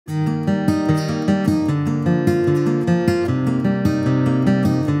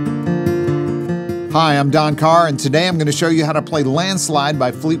Hi, I'm Don Carr, and today I'm going to show you how to play Landslide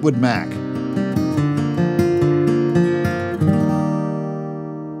by Fleetwood Mac.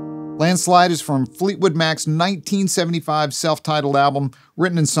 Landslide is from Fleetwood Mac's 1975 self-titled album,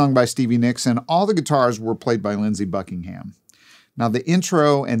 written and sung by Stevie Nicks, and all the guitars were played by Lindsey Buckingham. Now, the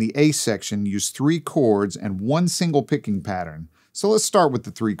intro and the A section use 3 chords and 1 single picking pattern. So let's start with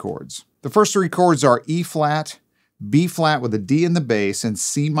the 3 chords. The first 3 chords are E flat, B flat with a D in the bass, and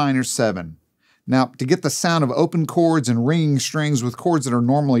C minor 7. Now, to get the sound of open chords and ringing strings with chords that are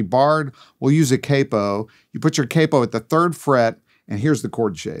normally barred, we'll use a capo. You put your capo at the 3rd fret, and here's the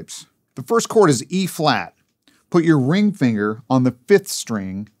chord shapes. The first chord is E flat. Put your ring finger on the 5th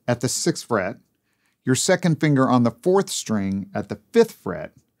string at the 6th fret, your second finger on the 4th string at the 5th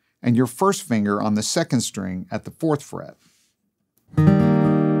fret, and your first finger on the 2nd string at the 4th fret.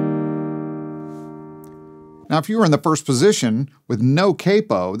 Now, if you were in the first position with no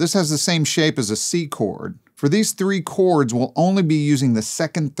capo, this has the same shape as a C chord. For these 3 chords, we'll only be using the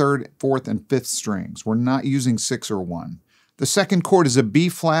 2nd, 3rd, 4th, and 5th strings. We're not using 6 or 1. The second chord is a B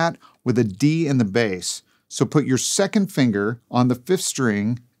flat with a D in the bass. So put your second finger on the 5th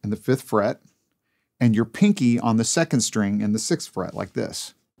string and the 5th fret, and your pinky on the 2nd string and the 6th fret, like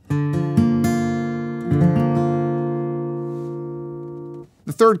this.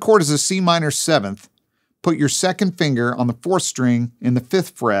 The third chord is a C minor 7th. Put your second finger on the 4th string in the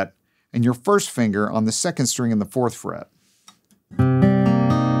 5th fret, and your first finger on the 2nd string in the 4th fret.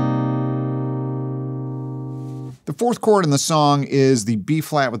 The 4th chord in the song is the B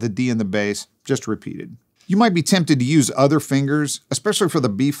flat with a D in the bass, just repeated. You might be tempted to use other fingers, especially for the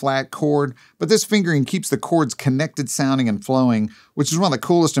B flat chord, but this fingering keeps the chords connected sounding and flowing, which is one of the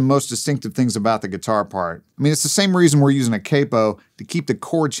coolest and most distinctive things about the guitar part. I mean, it's the same reason we're using a capo, to keep the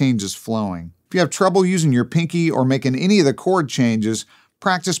chord changes flowing. If you have trouble using your pinky or making any of the chord changes,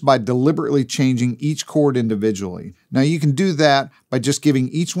 practice by deliberately changing each chord individually. Now, you can do that by just giving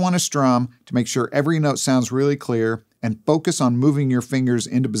each one a strum to make sure every note sounds really clear, and focus on moving your fingers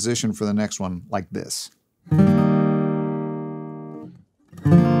into position for the next one, like this.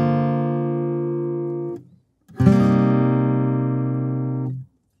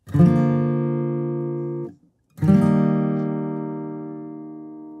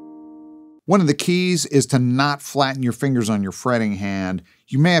 One of the keys is to not flatten your fingers on your fretting hand.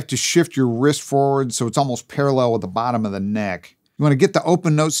 You may have to shift your wrist forward so it's almost parallel with the bottom of the neck. You want to get the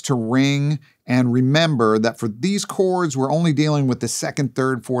open notes to ring, and remember that for these chords, we're only dealing with the 2nd,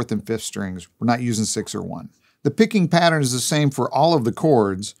 3rd, 4th, and 5th strings. We're not using 6 or 1. The picking pattern is the same for all of the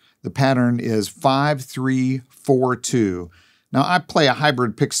chords. The pattern is 5, 3, 4, 2. Now, I play a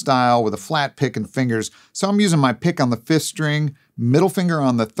hybrid pick style with a flat pick and fingers, so I'm using my pick on the 5th string, middle finger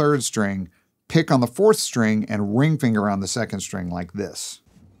on the 3rd string, pick on the 4th string, and ring finger on the 2nd string, like this.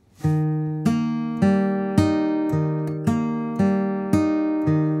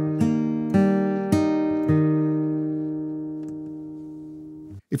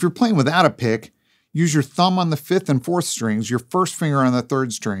 If you're playing without a pick, use your thumb on the 5th and 4th strings, your first finger on the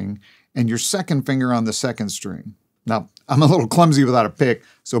 3rd string, and your second finger on the 2nd string. Now, I'm a little clumsy without a pick,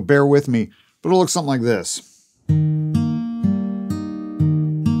 so bear with me, but it'll look something like this.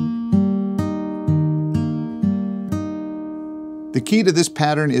 The key to this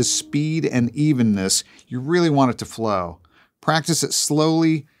pattern is speed and evenness. You really want it to flow. Practice it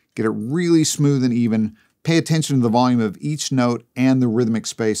slowly, get it really smooth and even. Pay attention to the volume of each note and the rhythmic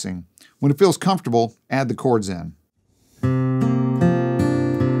spacing. When it feels comfortable, add the chords in.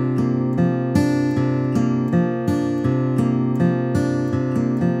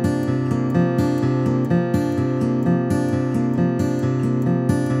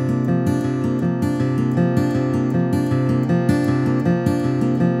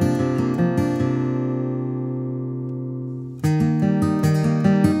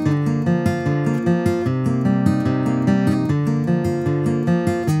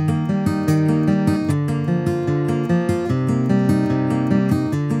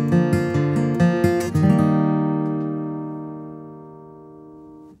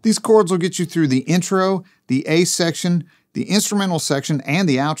 These chords will get you through the intro, the A section, the instrumental section, and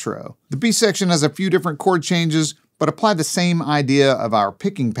the outro. The B section has a few different chord changes, but apply the same idea of our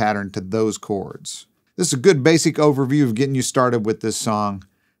picking pattern to those chords. This is a good basic overview of getting you started with this song.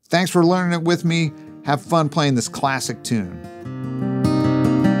 Thanks for learning it with me. Have fun playing this classic tune.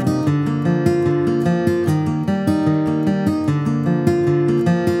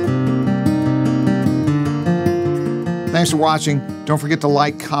 Thanks for watching. Don't forget to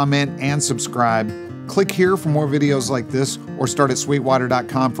like, comment, and subscribe. Click here for more videos like this, or start at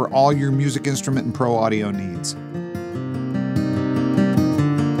sweetwater.com for all your music instrument and pro audio needs.